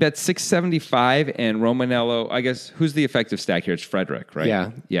 Well, he bet 675, and Romanello, I guess, who's the effective stack here? It's Frederick, right?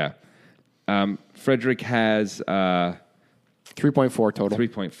 Yeah. Yeah. Frederick has 3.4 total.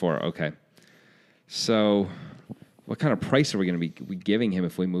 3.4, okay. So what kind of price are we going to be giving him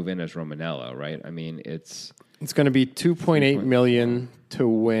if we move in as Romanello, right? I mean, it's It's going to be 2.8 million to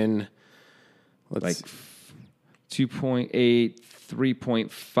win. like 2.8,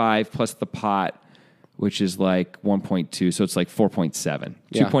 3.5 plus the pot which is like 1.2. So it's like 4.7.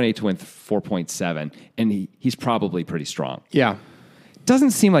 Yeah. 2.8 to win 4.7. And he's probably pretty strong. Yeah.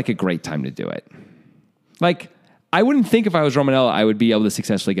 Doesn't seem like a great time to do it. Like, I wouldn't think if I was Romanello, I would be able to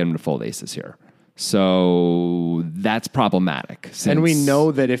successfully get him to fold aces here. So that's problematic. And we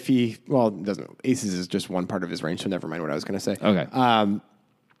know that if he, well, it doesn't, aces is just one part of his range, so never mind what I was going to say. Okay.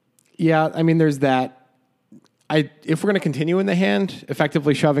 Yeah, I mean, there's that. If we're going to continue in the hand,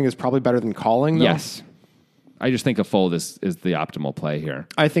 effectively shoving is probably better than calling, though. Yes. I just think a fold is the optimal play here.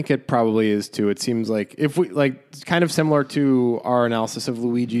 I think it probably is too. It seems like if we like kind of similar to our analysis of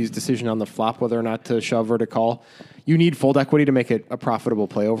Luigi's decision on the flop, whether or not to shove or to call, you need fold equity to make it a profitable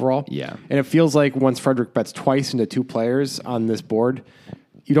play overall. Yeah. And it feels like once Frederick bets twice into two players on this board,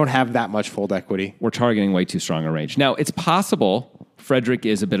 you don't have that much fold equity. We're targeting way too strong a range. Now, it's possible Frederick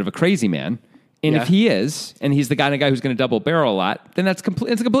is a bit of a crazy man. And if he is, and he's the kind of guy who's going to double barrel a lot, then it's a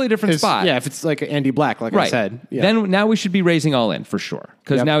completely different spot. Yeah, if it's like Andy Black, like I said. Yeah. Then now we should be raising all in for sure.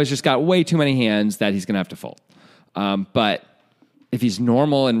 Because Yep. now he's just got way too many hands that he's going to have to fold. But if he's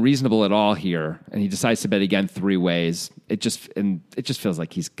normal and reasonable at all here, and he decides to bet again three ways, it just feels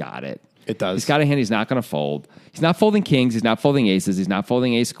like he's got it. It does. He's got a hand he's not going to fold. He's not folding kings. He's not folding aces. He's not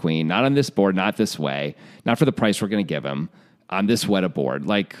folding ace queen. Not on this board. Not this way. Not for the price we're going to give him on this Weta board.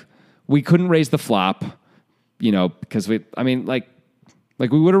 Like, we couldn't raise the flop, because we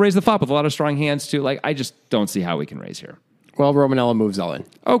would have raised the flop with a lot of strong hands too. Like, I just don't see how we can raise here. Well, Romanello moves all in.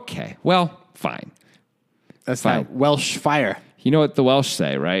 Okay. Well, fine. That's Fine. that Welsh fire. You know what the Welsh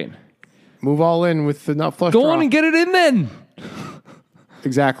say, right? Move all in with the nut flush Go draw. on and get it in then.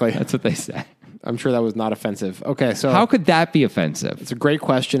 Exactly. That's what they say. I'm sure that was not offensive. Okay, so How could that be offensive? it's a great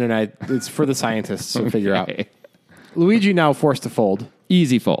question, and it's for the scientists to figure out. Okay. Luigi now forced to fold.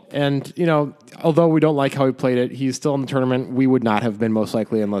 Easy fold. And, although we don't like how he played it, he's still in the tournament. We would not have been most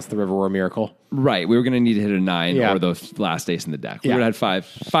likely unless the river were a miracle. Right. We were going to need to hit a 9 Yeah. or the last ace in the deck. We Yeah. would have had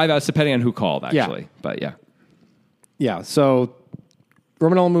five outs depending on who called, actually. Yeah. But yeah. Yeah, so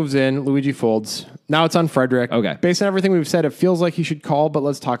Romanello moves in, Luigi folds. Now it's on Frederick. Okay. Based on everything we've said, it feels like he should call, but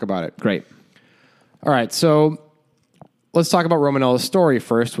let's talk about it. Great. All right, so let's talk about Romanello's story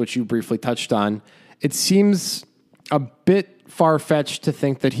first, which you briefly touched on. It seems a bit far-fetched to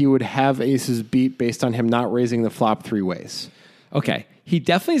think that he would have aces beat based on him not raising the flop three ways. Okay. He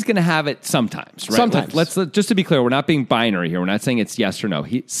definitely is going to have it sometimes, right? Sometimes. Let's just to be clear, we're not being binary here. We're not saying it's yes or no.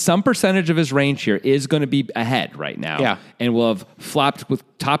 Some percentage of his range here is going to be ahead right now. Yeah. And will have flopped with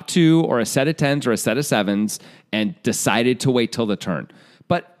top two or a set of tens or a set of sevens and decided to wait till the turn.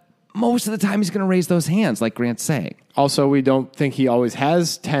 But most of the time he's going to raise those hands, like Grant's saying. Also, we don't think he always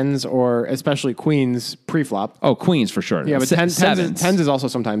has tens or especially queens pre-flop. Oh, queens for sure. Yeah, but tens is also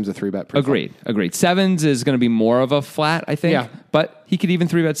sometimes a three-bet pre-flop. Agreed. Sevens is going to be more of a flat, I think. Yeah. But he could even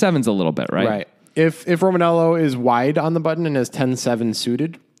 3-bet sevens a little bit, right? Right. If Romanello is wide on the button and has 10-7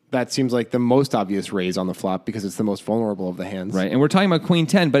 suited, that seems like the most obvious raise on the flop because it's the most vulnerable of the hands. Right. And we're talking about queen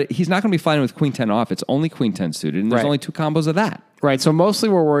 10, but he's not going to be flying with queen 10 off. It's only queen 10 suited, and there's Right. only two combos of that. Right. So mostly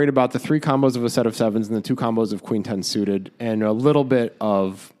we're worried about the three combos of a set of sevens and the two combos of queen 10 suited and a little bit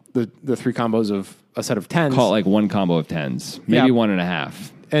of the three combos of a set of tens. Call it like one combo of tens, maybe Yeah.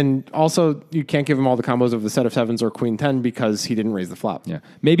 1.5. And also, you can't give him all the combos of the set of sevens or queen 10 because he didn't raise the flop. Yeah.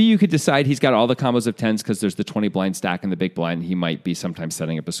 Maybe you could decide he's got all the combos of tens because there's the 20 blind stack in the big blind. He might be sometimes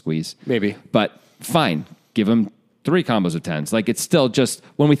setting up a squeeze. Maybe. But fine. Give him three combos of tens. Like, it's still just,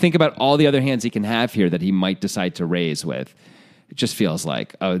 when we think about all the other hands he can have here that he might decide to raise with, it just feels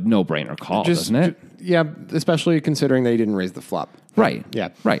like a no-brainer call, doesn't it? Yeah, especially considering that he didn't raise the flop. Right. Yeah.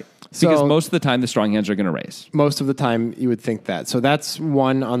 Right. So- Because most of the time, the strong hands are going to raise. Most of the time, you would think that. So that's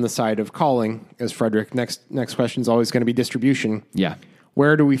one on the side of calling as Frederick. Next question is always going to be distribution. Yeah.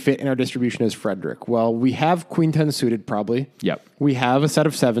 Where do we fit in our distribution as Frederick? Well, we have queen 10 suited probably. Yep. We have a set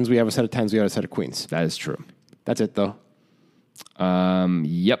of sevens. We have a set of tens. We have a set of queens. That is true. That's it, though.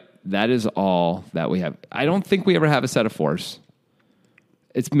 Yep. That is all that we have. I don't think we ever have a set of fours.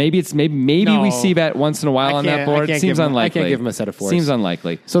 Maybe No. we see that once in a while on that board. Seems unlikely. I can't give him a set of fours. Seems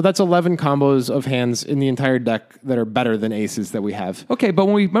unlikely. So that's 11 combos of hands in the entire deck that are better than aces that we have. Okay, but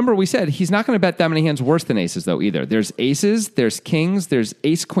we said he's not going to bet that many hands worse than aces though either. There's aces, there's kings, there's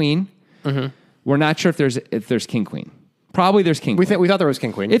ace queen. Mm-hmm. We're not sure if there's king queen. Probably there's king. We Queen. thought there was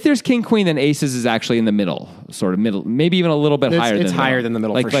king queen. If there's king queen, then aces is actually in the middle, sort of middle, maybe even a little bit higher. It's higher than the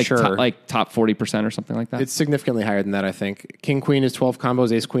middle, for sure. Like top 40% or something like that. It's significantly higher than that, I think. King queen is 12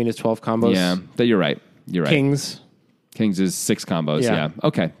 combos. Ace queen is 12 combos. Yeah, you're right. You're right. Kings. Kings is 6 combos. Yeah. Yeah.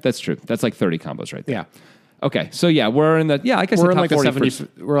 Okay, that's true. That's like 30 combos right there. Yeah. Okay, so yeah, we're in the like I said, We're in top like the 40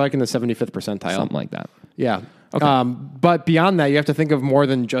 70. We're like in the 75th percentile. something like that. Yeah. Okay. But beyond that, you have to think of more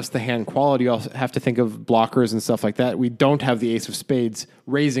than just the hand quality. You also have to think of blockers and stuff like that. We don't have the ace of spades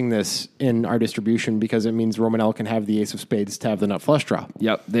raising this in our distribution because it means Romanello can have the ace of spades to have the nut flush draw.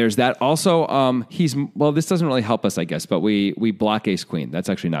 Yep, there's that. Also, this doesn't really help us, I guess, but we block ace queen. That's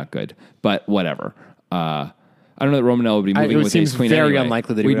actually not good, but whatever. I don't know that Romanello would be moving with ace queen. Very anyway.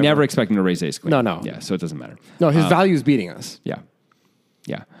 unlikely that he we'd would never ever. expect him to raise ace queen. No. Yeah, so it doesn't matter. No, his value is beating us, Yeah.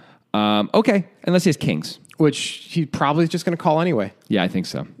 Okay, unless he has kings. which he probably is just going to call anyway. Yeah, I think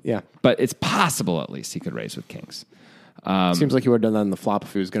so. Yeah. But it's possible at least he could raise with kings. Seems like he would have done that on the flop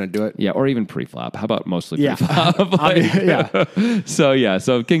if he was going to do it. Yeah, or even pre-flop. How about mostly Yeah. pre-flop? Yeah.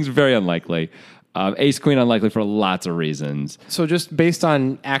 So kings are very unlikely. Ace queen unlikely for lots of reasons. So just based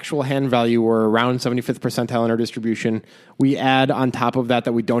on actual hand value, we're around 75th percentile in our distribution. We add on top of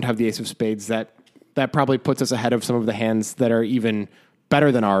that we don't have the ace of spades. That probably puts us ahead of some of the hands that are even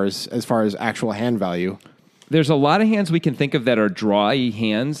better than ours as far as actual hand value. There's a lot of hands we can think of that are drawy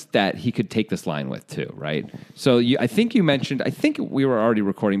hands that he could take this line with too, right? So I think we were already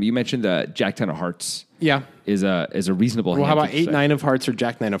recording, but you mentioned the Jack 10 of hearts. Yeah. Is a reasonable hand. Well, how about you could say. 8-9 of hearts or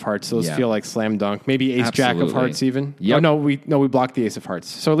Jack 9 of hearts? Those Yeah. feel like slam dunk. Maybe Ace Jack of Absolutely. hearts even. Yep. Oh, no, we blocked the ace of hearts.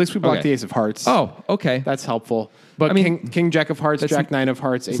 So at least we blocked Okay. the ace of hearts. Oh, okay. That's helpful. But I mean, King Jack of hearts, that's- Jack 9 of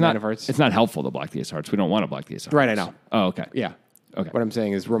hearts, 8-9 of hearts. It's not helpful to block the ace of hearts. We don't want to block the ace of Right, hearts. I know. Oh, okay. Yeah. Okay. What I'm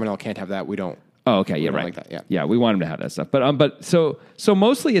saying is Romanello can't have that. We don't. Oh, okay. Yeah, don't right. like that, yeah. Yeah, we want him to have that stuff. But so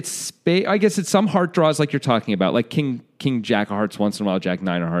mostly it's spade. I guess it's some heart draws like you're talking about, like King Jack of hearts once in a while, Jack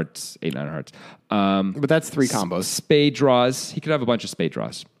 9 of hearts, 8-9 of hearts. But that's three combos. Spade draws. He could have a bunch of spade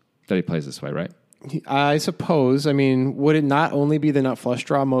draws that he plays this way, right? I suppose. I mean, would it not only be the nut flush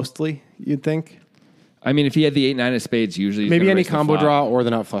draw mostly, you'd think? I mean, if he had the 8-9 of spades, usually he's Maybe gonna any raise the combo flop. draw or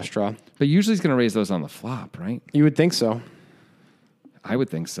the nut flush draw. But usually he's going to raise those on the flop, right? You would think so. I would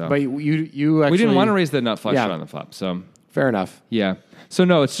think so. But you actually... we didn't want to raise the nut flush Yeah. draw on the flop, so Fair enough. yeah. So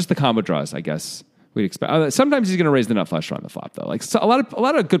no, it's just the combo draws, I guess. We'd expect. Sometimes he's going to raise the nut flush draw on the flop, though. Like a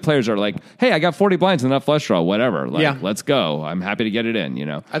lot of good players are like, "Hey, I got 40 blinds in the nut flush draw, whatever. Like, Yeah. let's go. I'm happy to get it in." You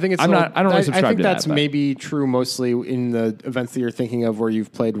know, I think it's. I don't really subscribe I think to that's that. but- maybe true mostly in the events that you're thinking of where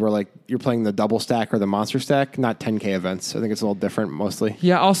you've played where like you're playing the double stack or the monster stack, not 10K events. I think it's a little different mostly.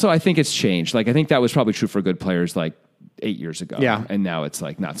 Yeah. Also, I think it's changed. Like, I think that was probably true for good players like 8 years ago. Yeah. And now it's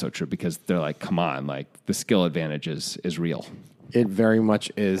like not so true because they're like, come on, like the skill advantage is real. It very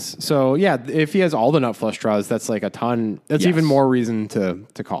much is. So yeah, if he has all the nut flush draws, that's like a ton. That's Yes. even more reason to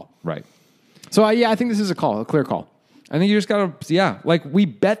call. Right. So I think this is a clear call. I think you just got to, like we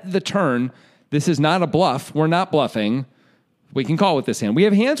bet the turn. This is not a bluff. We're not bluffing. We can call with this hand. We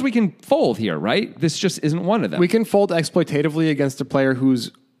have hands we can fold here, right? This just isn't one of them. We can fold exploitatively against a player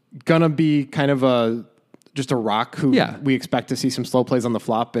who's gonna be kind of just a rock who Yeah. we expect to see some slow plays on the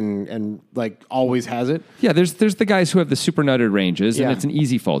flop and like always has it. Yeah, there's the guys who have the super nutted ranges, and Yeah. it's an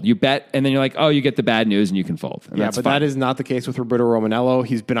easy fold. You bet, and then you're like, oh, you get the bad news, and you can fold. And Yeah, that's but fine. that is not the case with Roberto Romanello.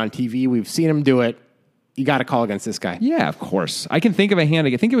 He's been on TV. We've seen him do it. You got to call against this guy. Yeah, of course. I can think of a hand.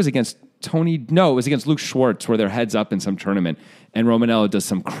 I think it was against Tony. No, it was against Luke Schwartz, where they're heads up in some tournament, and Romanello does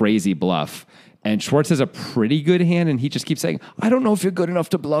some crazy bluff. And Schwartz has a pretty good hand, and he just keeps saying, "I don't know if you're good enough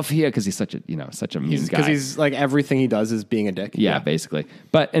to bluff here," because he's such a mean guy. Because he's like everything he does is being a dick. Yeah, basically.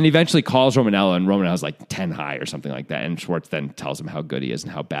 And eventually calls Romanello, and Romanello's like 10 high or something like that. And Schwartz then tells him how good he is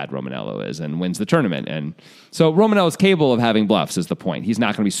and how bad Romanello is and wins the tournament. And so Romanello's capable of having bluffs is the point. He's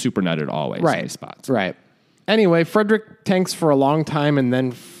not going to be super nutted always in these spots. Right. Anyway, Frederick tanks for a long time and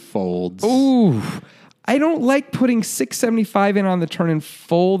then folds. Ooh, I don't like putting 675 in on the turn and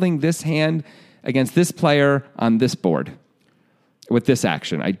folding this hand against this player on this board with this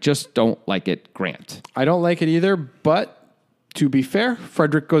action. I just don't like it, Grant. I don't like it either, but to be fair,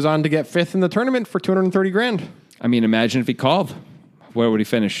 Frederick goes on to get fifth in the tournament for 230 grand. I mean, imagine if he called. Where would he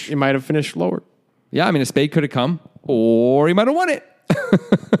finish? He might have finished lower. Yeah, I mean, a spade could have come, or he might have won it.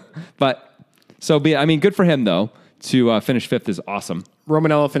 But good for him though. To finish fifth is awesome.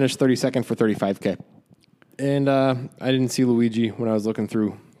 Romanello finished 32nd for 35K. And I didn't see Luigi when I was looking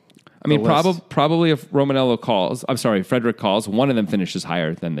through. I mean, the list. probably if Frederick calls, one of them finishes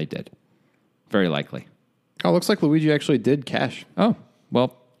higher than they did. Very likely. Oh, looks like Luigi actually did cash. Oh,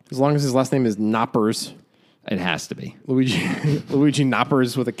 well, As long as his last name is Knoppers. it has to be. Luigi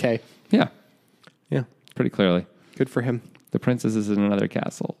Knoppers with a K. Yeah, Yeah. pretty clearly. Good for him. The princess is in another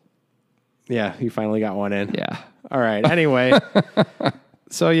castle. Yeah, he finally got one in. Yeah. All right. Anyway.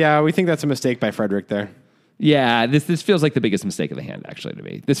 So, yeah, we think that's a mistake by Frederick there. Yeah, this feels like the biggest mistake of the hand, actually, to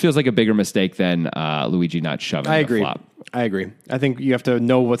me. This feels like a bigger mistake than Luigi not shoving I the agree. flop. I agree. I think you have to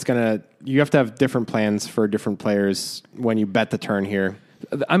know you have to have different plans for different players when you bet the turn here.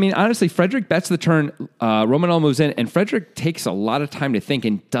 I mean, honestly, Frederick bets the turn. Romanel moves in, and Frederick takes a lot of time to think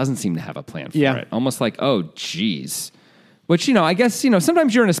and doesn't seem to have a plan for it. Almost like, oh, geez. Which, I guess,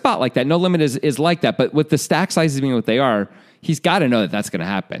 sometimes you're in a spot like that. No Limit is like that. But with the stack sizes being what they are, he's got to know that that's going to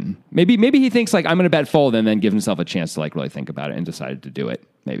happen. Maybe he thinks, like, I'm going to bet fold and then give himself a chance to, like, really think about it and decided to do it,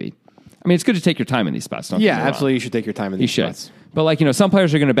 maybe. I mean, it's good to take your time in these spots. Don't yeah, absolutely. You should take your time in these spots. But, like, some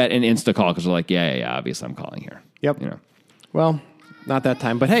players are going to bet an insta call because they're like, yeah, obviously I'm calling here. Yep. Well, not that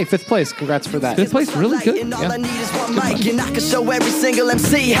time. But, hey, 5th place. Congrats for that. 5th place, really good. And all I need is one mic, and I can show every single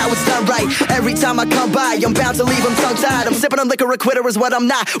MC how it's done right. Every time I come by, I'm bound to leave them tongue-tied. I'm sipping on liquor, a quitter is what I'm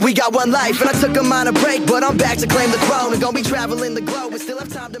not. We got one life, and I took a minor break, but I'm back to claim the throne. And gonna be traveling the globe, and still have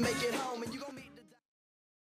time to make it home.